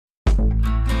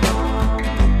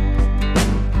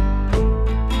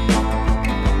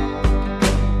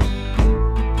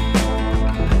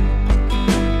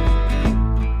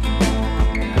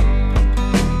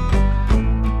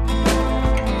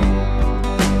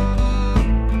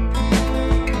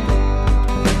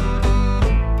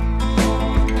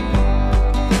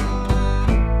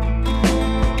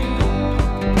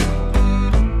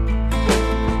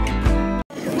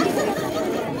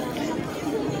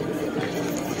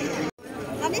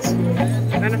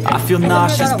I feel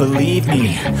nauseous, believe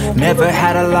me. Never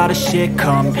had a lot of shit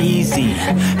come easy.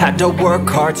 Had to work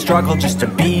hard, struggle just to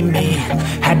be me.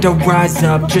 Had to rise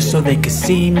up just so they could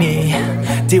see me.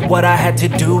 Did what I had to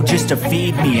do just to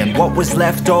feed me. And what was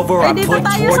left over I put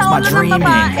towards my dreaming.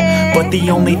 But the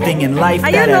only thing in life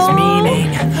that has meaning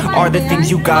are the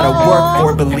things you gotta work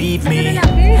for, believe me.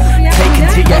 Take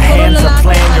into your hands a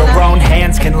plan. Your own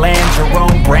hands can land your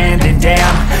own brand. And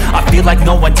damn, I feel like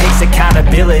no one takes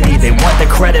accountability. They want the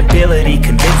credibility,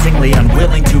 convincingly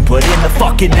unwilling to put in the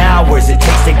fucking hours it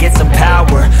takes to get some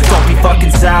power. Don't be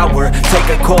fucking sour, take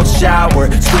a cold shower.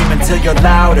 Scream until you're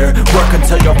louder, work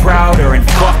until you're prouder. And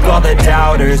fuck all the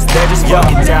doubters, they're just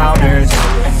fucking downers.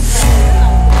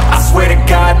 I swear to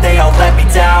God they all let me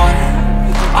down.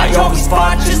 I always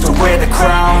fought just to wear the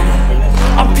crown.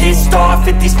 I'm pissed off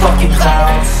at these fucking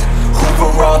clowns who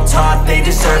were all taught they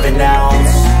deserve an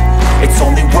ounce. It's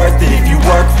only worth it if you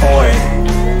work for it.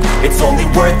 It's only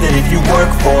worth it if you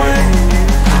work for it.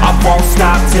 I won't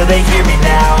stop till they hear me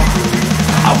now.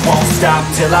 I won't stop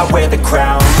till I wear the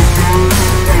crown.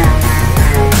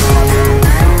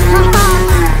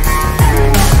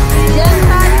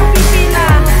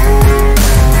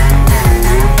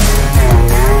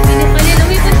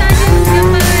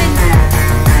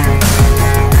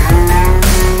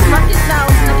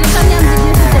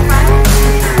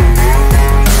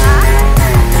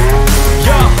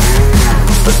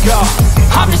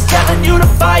 I'm just telling you to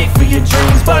fight for your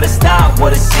dreams, but it's not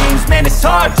what it seems. Man, it's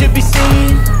hard to be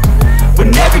seen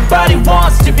when everybody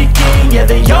wants to be king. Yeah,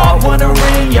 they all wanna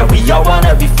ring, yeah, we all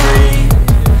wanna be free.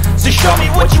 So show me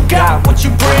what you got, what you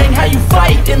bring, how you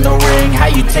fight in the ring, how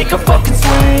you take a fucking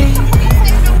swing.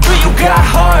 Do you got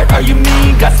heart, are you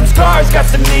mean? Got some scars, got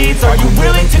some needs, are you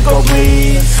willing to go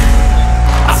bleed?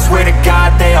 I swear to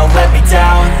God they all let me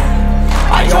down.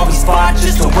 I always fought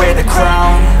just to wear the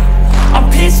crown. I'm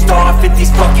pissed off at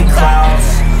these fucking clowns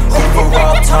who were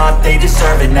all taught they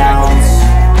deserve an ounce.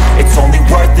 It's only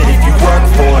worth it if you work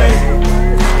for it.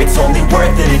 It's only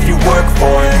worth it if you work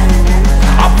for it.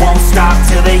 I won't stop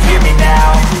till they hear me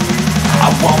now.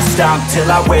 I won't stop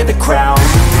till I wear the crown.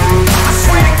 I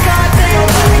swear to God they all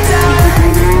let me down.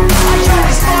 I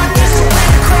always fought just to wear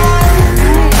the crown.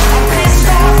 I'm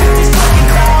pissed off at these fucking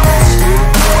clowns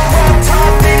who were all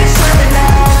taught they deserve an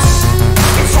ounce.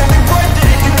 It's only worth it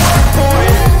if you work for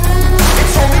it.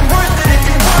 It's only worth it if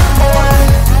you work for it.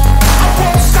 I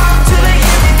won't stop till they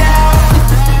hear me now.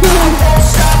 I won't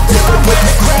stop till I wear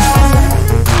the crown.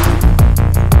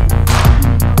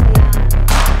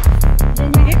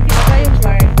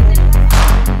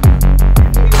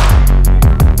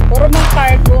 Puro mga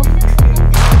cargo.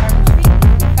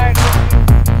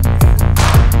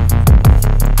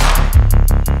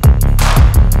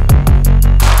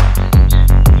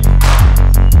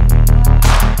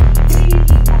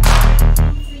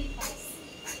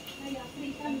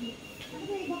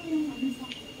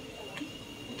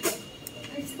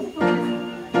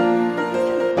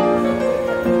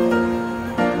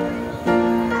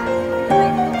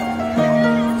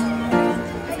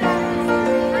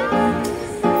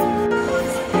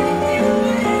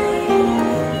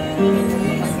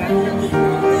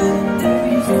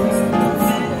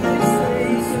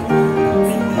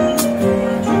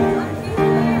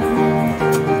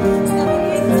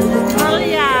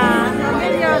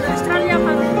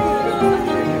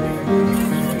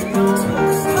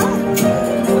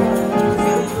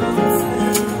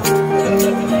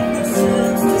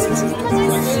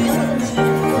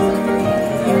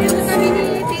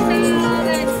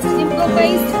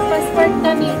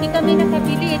 Hindi kami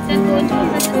nakabili. Nandoon siya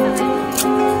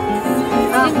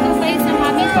sa Dubai sa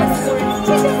mami passport.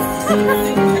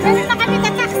 Meron na kami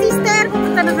tatak sister.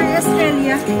 Pupunta na kayo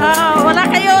Australia. Wala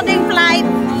kayo ding flight.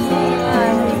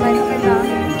 Dubai ka lang.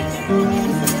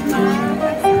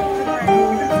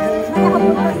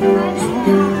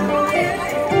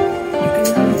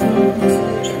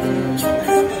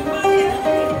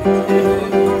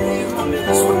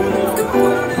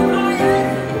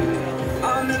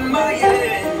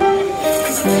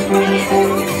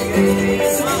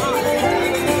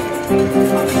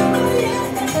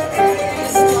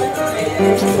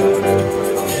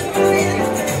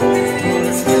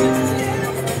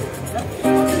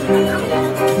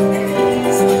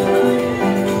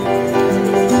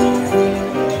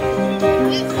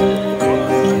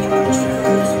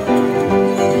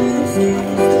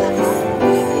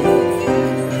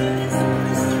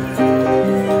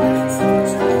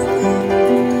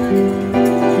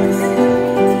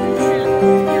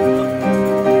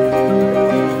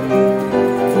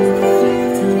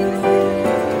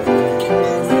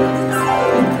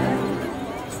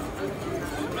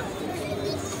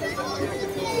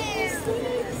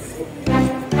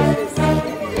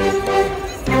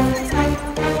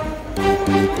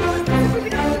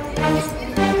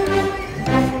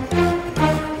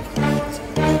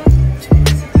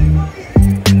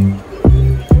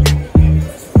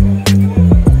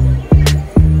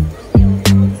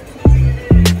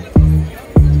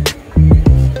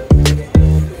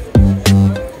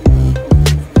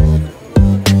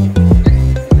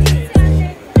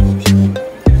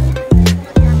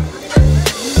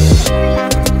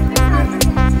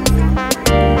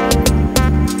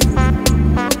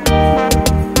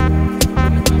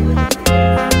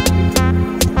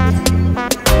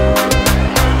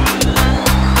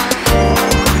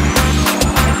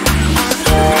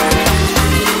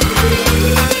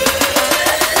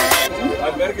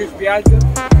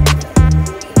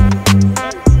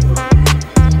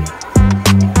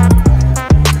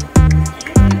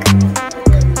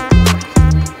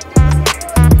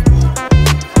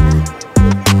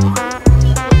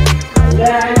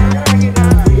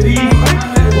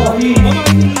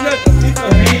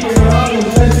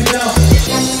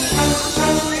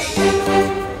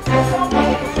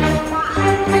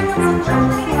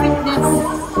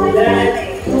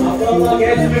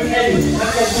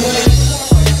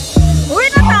 Uwi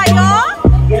na tayo?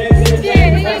 Hindi,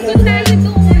 ikot tayo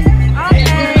doon.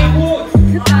 Okay.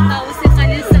 Tatawa si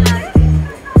Kalisan.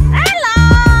 Hello!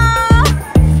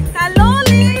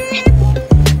 Kaloli!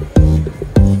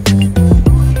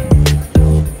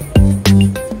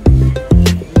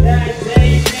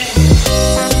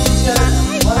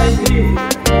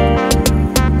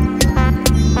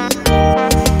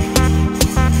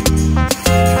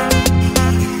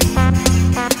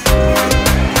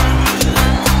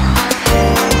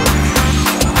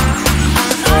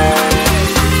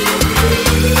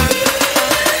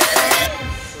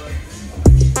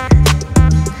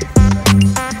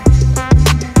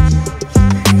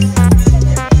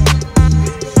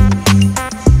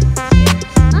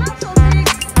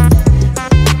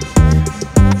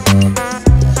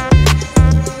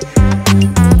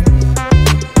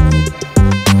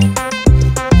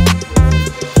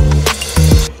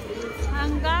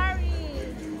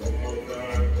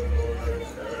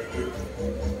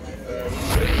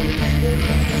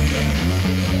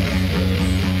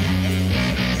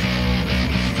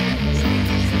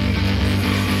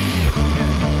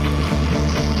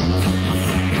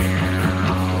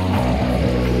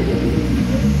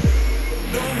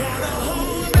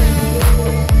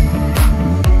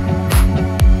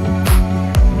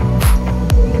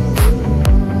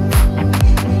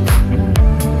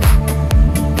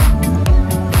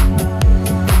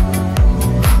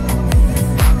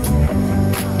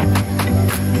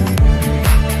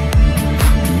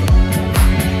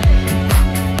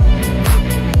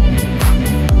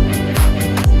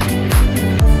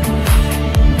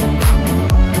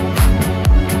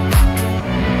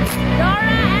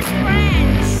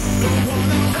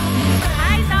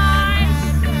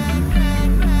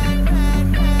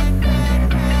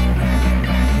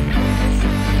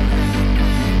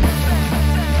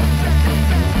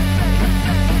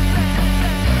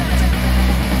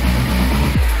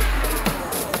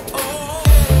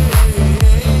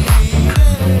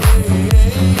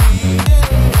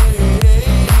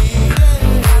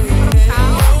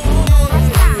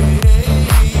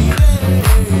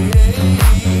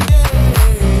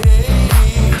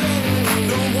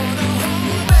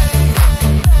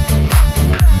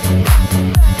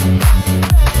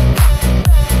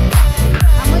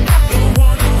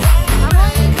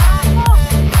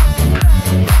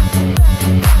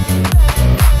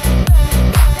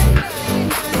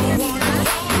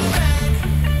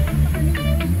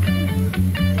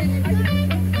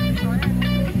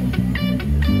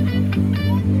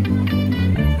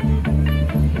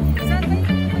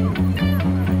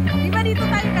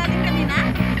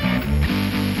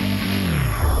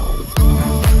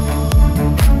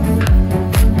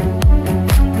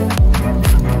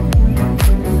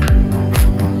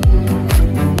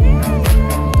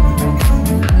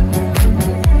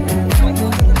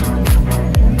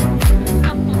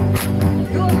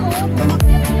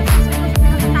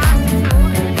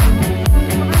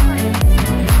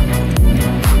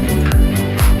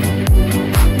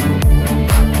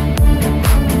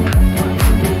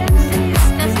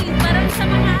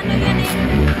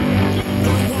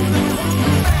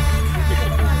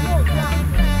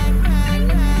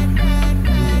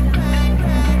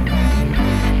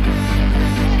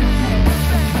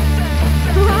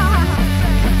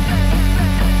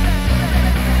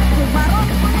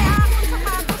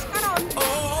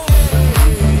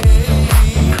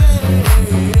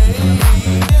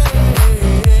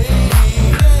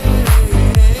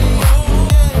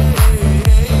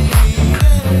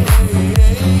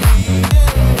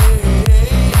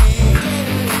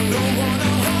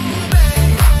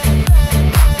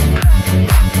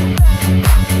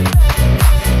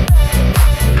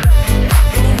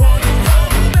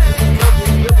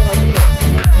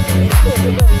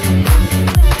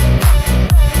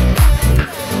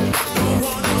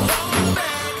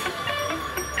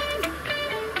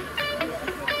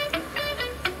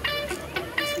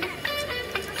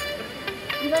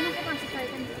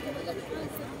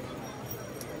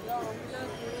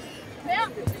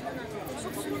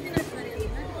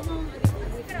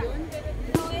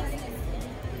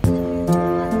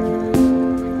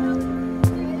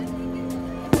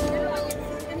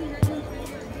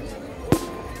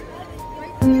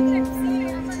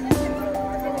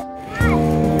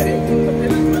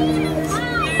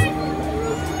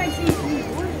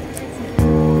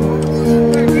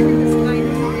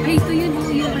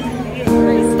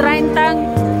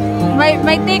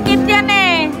 May ticket yan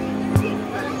eh.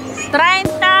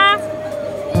 30.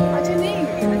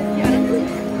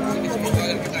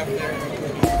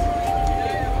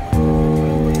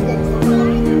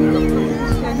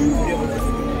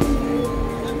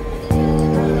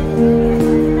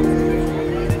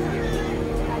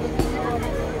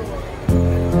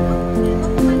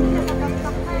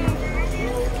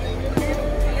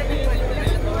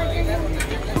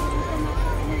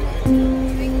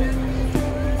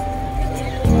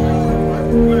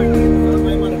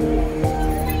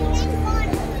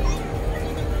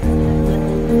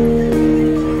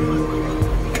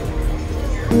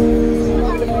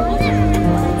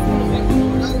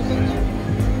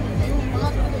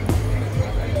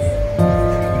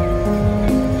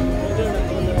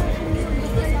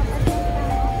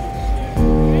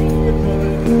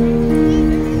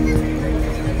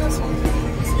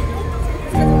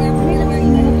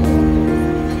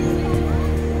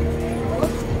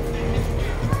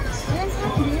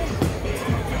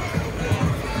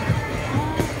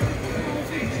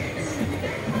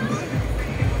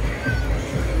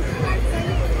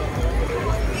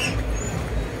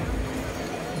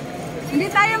 Hindi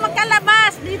tayo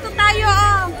magkalabas. Dito tayo,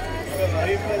 oh.